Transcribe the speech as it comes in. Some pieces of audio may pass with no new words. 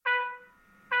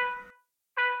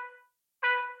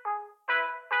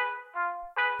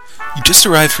You just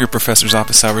arrived for your professor's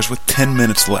office hours with 10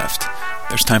 minutes left.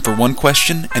 There's time for one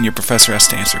question, and your professor has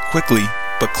to answer quickly,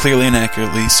 but clearly and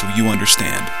accurately so you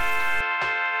understand.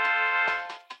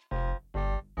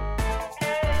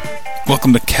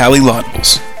 Welcome to Callie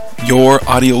Laudables, your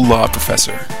audio law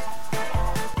professor.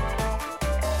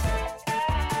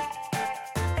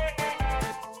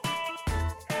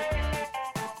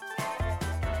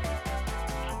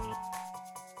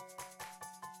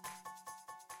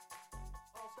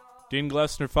 Dean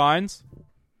Glessner Fines.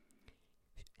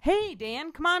 Hey,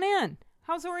 Dan, come on in.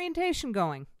 How's orientation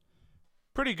going?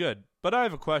 Pretty good, but I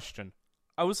have a question.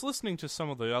 I was listening to some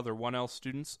of the other 1L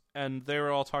students, and they were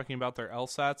all talking about their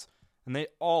LSATs, and they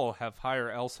all have higher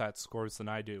LSAT scores than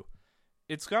I do.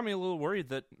 It's got me a little worried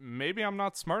that maybe I'm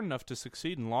not smart enough to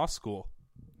succeed in law school.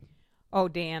 Oh,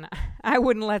 Dan, I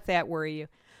wouldn't let that worry you.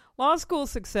 Law school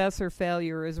success or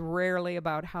failure is rarely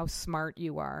about how smart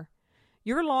you are.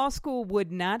 Your law school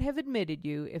would not have admitted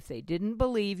you if they didn't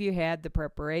believe you had the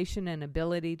preparation and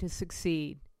ability to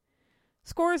succeed.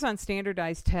 Scores on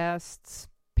standardized tests,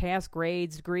 pass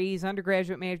grades, degrees,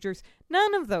 undergraduate majors,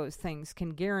 none of those things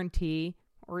can guarantee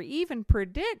or even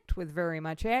predict with very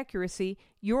much accuracy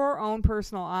your own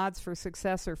personal odds for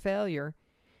success or failure.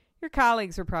 Your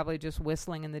colleagues are probably just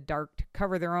whistling in the dark to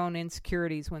cover their own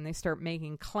insecurities when they start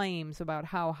making claims about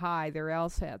how high their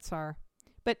LSATs are.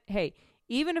 But hey,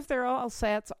 even if their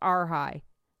LSATs are high,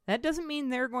 that doesn't mean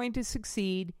they're going to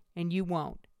succeed and you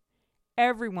won't.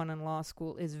 Everyone in law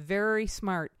school is very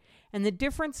smart, and the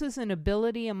differences in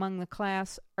ability among the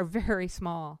class are very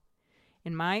small.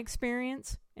 In my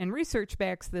experience, and research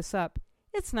backs this up,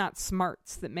 it's not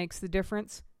smarts that makes the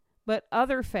difference, but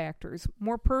other factors,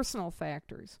 more personal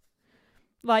factors,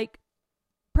 like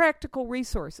practical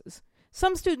resources.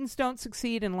 Some students don't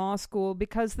succeed in law school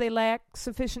because they lack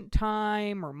sufficient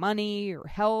time or money or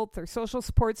health or social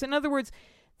supports. In other words,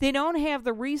 they don't have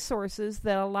the resources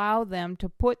that allow them to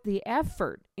put the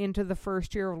effort into the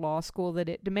first year of law school that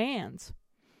it demands.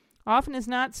 Often as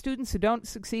not, students who don't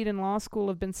succeed in law school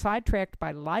have been sidetracked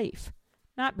by life,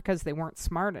 not because they weren't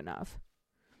smart enough.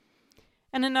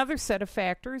 And another set of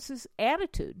factors is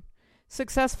attitude.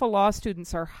 Successful law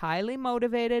students are highly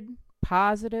motivated,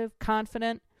 positive,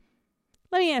 confident.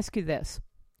 Let me ask you this.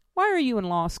 Why are you in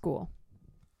law school?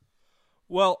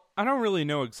 Well, I don't really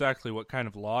know exactly what kind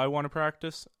of law I want to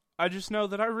practice. I just know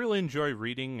that I really enjoy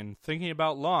reading and thinking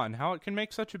about law and how it can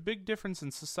make such a big difference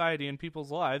in society and people's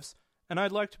lives, and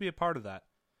I'd like to be a part of that.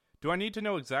 Do I need to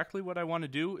know exactly what I want to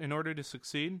do in order to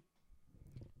succeed?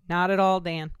 Not at all,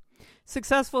 Dan.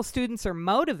 Successful students are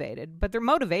motivated, but their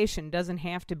motivation doesn't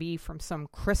have to be from some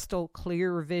crystal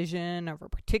clear vision of a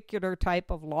particular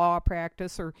type of law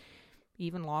practice or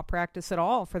even law practice at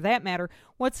all, for that matter.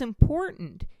 What's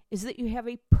important is that you have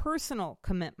a personal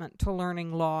commitment to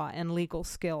learning law and legal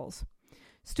skills.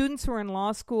 Students who are in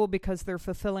law school because they're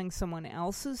fulfilling someone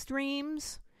else's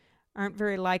dreams aren't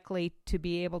very likely to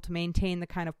be able to maintain the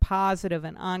kind of positive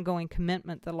and ongoing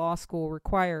commitment the law school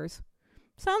requires.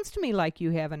 Sounds to me like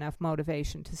you have enough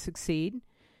motivation to succeed.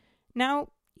 Now,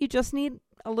 you just need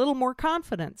a little more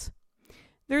confidence.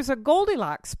 There's a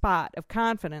Goldilocks spot of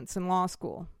confidence in law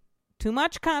school. Too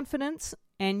much confidence,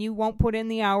 and you won't put in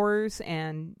the hours,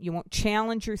 and you won't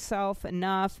challenge yourself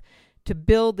enough to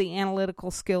build the analytical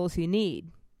skills you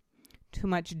need. Too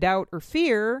much doubt or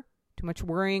fear, too much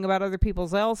worrying about other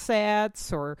people's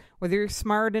LSATs or whether you're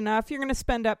smart enough, you're going to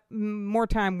spend up more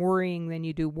time worrying than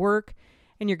you do work,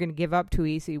 and you're going to give up too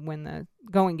easy when the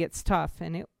going gets tough,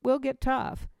 and it will get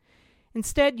tough.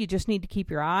 Instead, you just need to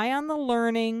keep your eye on the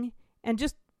learning and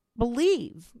just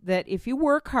believe that if you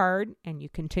work hard and you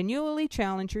continually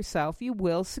challenge yourself, you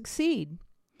will succeed.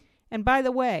 And by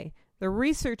the way, the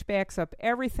research backs up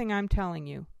everything I'm telling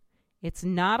you. It's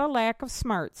not a lack of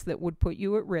smarts that would put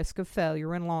you at risk of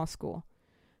failure in law school.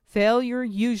 Failure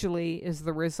usually is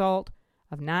the result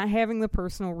of not having the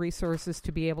personal resources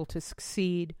to be able to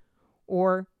succeed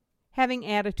or having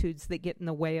attitudes that get in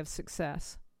the way of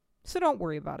success. So don't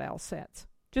worry about LSATs.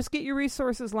 Just get your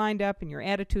resources lined up and your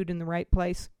attitude in the right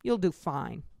place. You'll do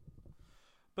fine.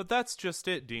 But that's just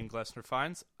it, Dean Glessner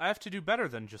Fines. I have to do better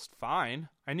than just fine.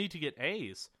 I need to get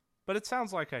A's. But it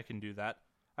sounds like I can do that.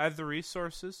 I have the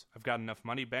resources, I've got enough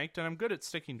money banked, and I'm good at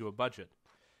sticking to a budget.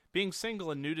 Being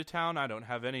single and new to town, I don't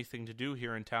have anything to do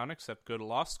here in town except go to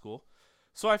law school.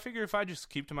 So I figure if I just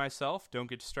keep to myself, don't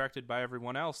get distracted by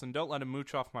everyone else, and don't let them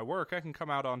mooch off my work, I can come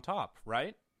out on top,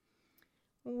 right?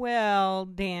 Well,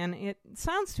 Dan, it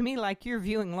sounds to me like you're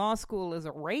viewing law school as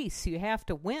a race you have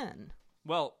to win.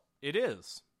 Well, it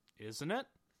is, isn't it?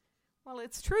 Well,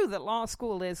 it's true that law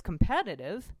school is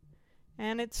competitive,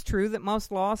 and it's true that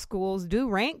most law schools do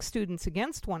rank students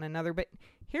against one another, but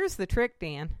Here's the trick,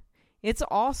 Dan. It's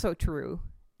also true,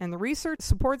 and the research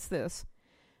supports this,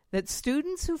 that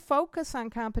students who focus on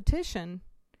competition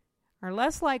are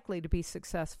less likely to be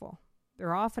successful.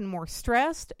 They're often more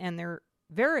stressed, and they're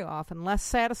very often less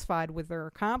satisfied with their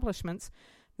accomplishments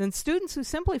than students who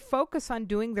simply focus on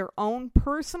doing their own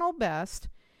personal best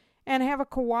and have a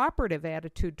cooperative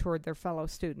attitude toward their fellow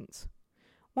students.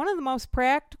 One of the most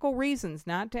practical reasons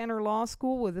not to enter law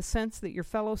school with a sense that your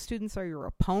fellow students are your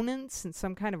opponents in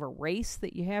some kind of a race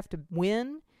that you have to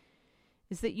win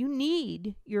is that you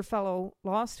need your fellow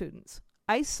law students.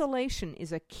 Isolation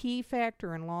is a key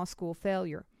factor in law school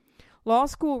failure. Law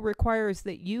school requires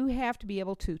that you have to be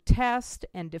able to test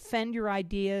and defend your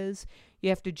ideas. You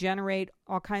have to generate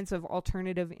all kinds of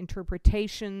alternative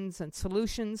interpretations and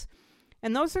solutions.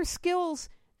 And those are skills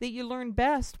that you learn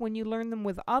best when you learn them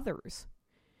with others.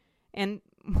 And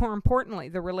more importantly,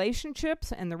 the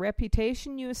relationships and the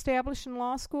reputation you establish in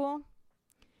law school,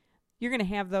 you're going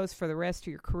to have those for the rest of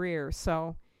your career.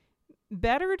 So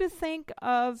better to think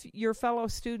of your fellow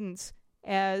students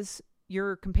as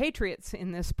your compatriots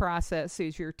in this process,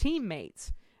 as your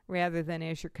teammates, rather than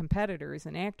as your competitors,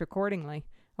 and act accordingly.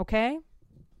 Okay?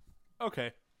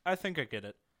 Okay, I think I get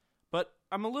it. But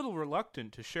I'm a little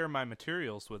reluctant to share my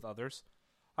materials with others.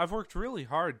 I've worked really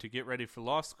hard to get ready for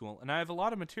law school, and I have a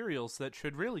lot of materials that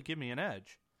should really give me an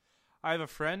edge. I have a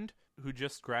friend who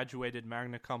just graduated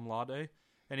magna cum laude,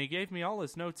 and he gave me all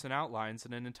his notes and outlines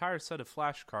and an entire set of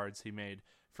flashcards he made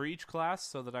for each class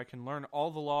so that I can learn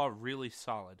all the law really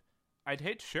solid. I'd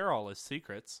hate to share all his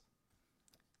secrets.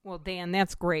 Well, Dan,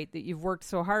 that's great that you've worked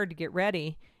so hard to get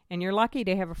ready, and you're lucky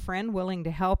to have a friend willing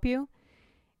to help you.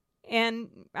 And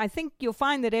I think you'll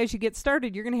find that as you get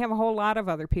started, you're going to have a whole lot of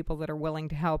other people that are willing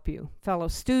to help you. Fellow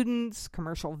students,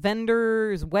 commercial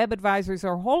vendors, web advisors,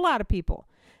 or a whole lot of people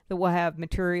that will have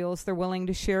materials they're willing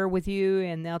to share with you,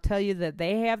 and they'll tell you that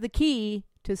they have the key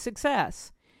to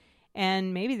success.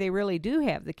 And maybe they really do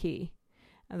have the key.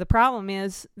 The problem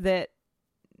is that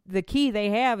the key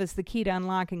they have is the key to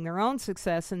unlocking their own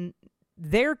success, and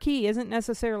their key isn't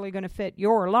necessarily going to fit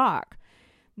your lock.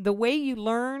 The way you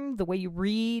learn, the way you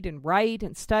read and write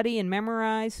and study and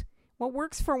memorize, what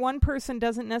works for one person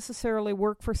doesn't necessarily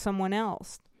work for someone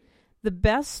else. The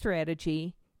best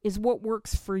strategy is what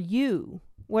works for you,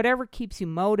 whatever keeps you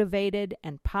motivated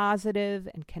and positive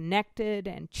and connected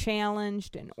and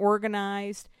challenged and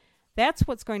organized. That's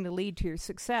what's going to lead to your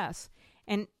success.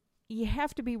 And you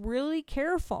have to be really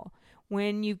careful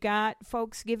when you've got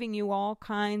folks giving you all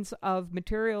kinds of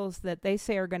materials that they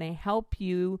say are going to help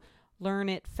you learn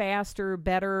it faster,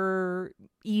 better,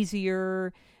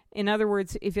 easier. In other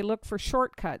words, if you look for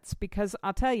shortcuts, because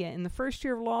I'll tell you, in the first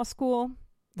year of law school,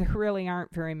 there really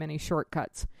aren't very many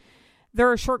shortcuts.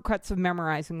 There are shortcuts of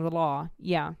memorizing the law.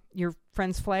 Yeah, your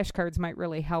friend's flashcards might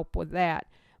really help with that.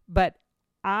 But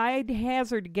I'd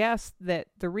hazard a guess that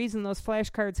the reason those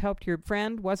flashcards helped your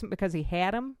friend wasn't because he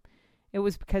had them. It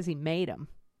was because he made them.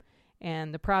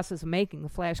 And the process of making the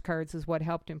flashcards is what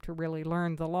helped him to really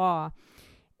learn the law.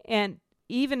 And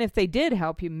even if they did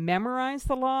help you memorize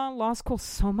the law school's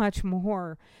so much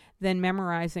more than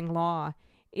memorizing law.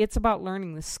 It's about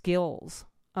learning the skills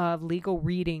of legal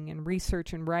reading and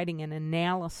research and writing and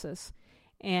analysis.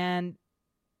 And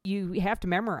you have to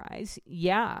memorize.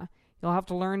 Yeah, you'll have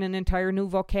to learn an entire new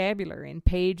vocabulary and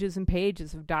pages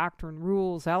of doctrine,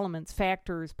 rules, elements,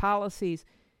 factors, policies,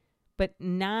 but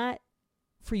not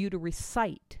for you to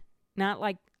recite, not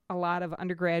like a lot of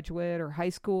undergraduate or high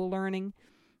school learning.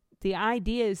 The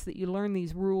idea is that you learn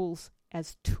these rules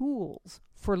as tools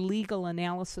for legal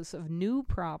analysis of new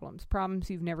problems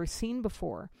you've never seen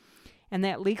before. And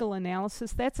that legal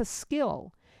analysis, that's a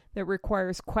skill that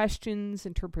requires questions,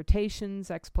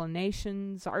 interpretations,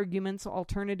 explanations, arguments,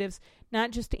 alternatives, not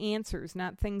just answers,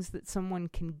 not things that someone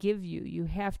can give you. You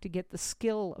have to get the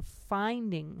skill of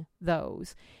finding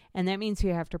those, and that means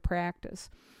you have to practice.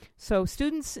 So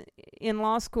students in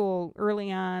law school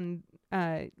early on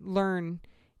learn,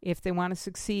 if they want to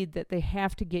succeed, that they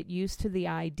have to get used to the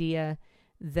idea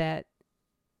that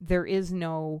there is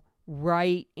no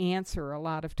right answer a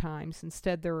lot of times.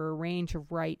 Instead, there are a range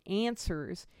of right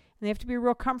answers. And they have to be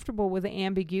real comfortable with the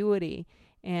ambiguity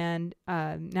and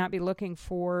not be looking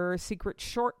for secret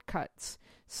shortcuts.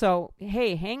 So,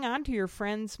 hey, hang on to your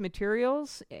friends'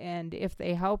 materials, and if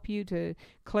they help you to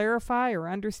clarify or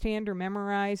understand or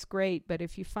memorize, great. But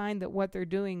if you find that what they're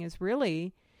doing is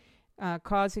really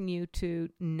causing you to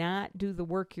not do the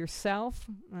work yourself,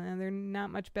 they're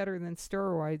not much better than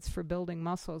steroids for building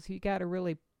muscles. You got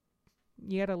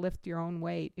to lift your own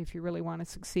weight if you really want to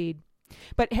succeed.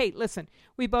 But hey, listen,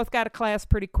 we both got a class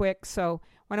pretty quick, so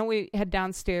why don't we head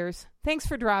downstairs? Thanks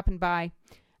for dropping by.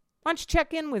 Why don't you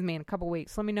check in with me in a couple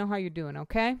weeks? Let me know how you're doing,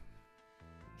 okay?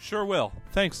 Sure will.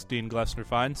 Thanks, Dean Glessner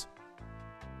Fines.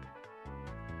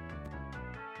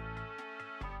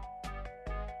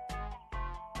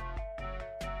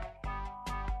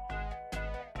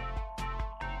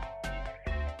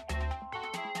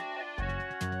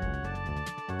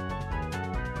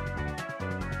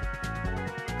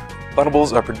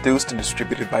 Laudables are produced and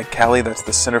distributed by CALI, that's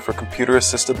the Center for Computer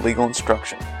Assisted Legal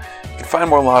Instruction. You can find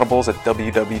more Laudables at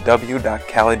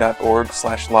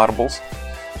www.cali.org/laudables.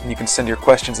 And you can send your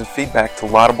questions and feedback to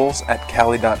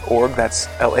laudables@cali.org, that's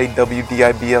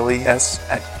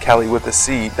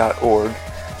LAWDIBLES@cali.org.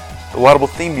 The Laudable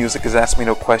theme music is Ask Me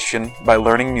No Question by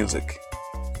Learning Music.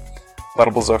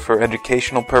 Laudables are for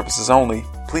educational purposes only.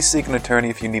 Please seek an attorney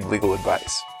if you need legal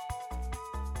advice.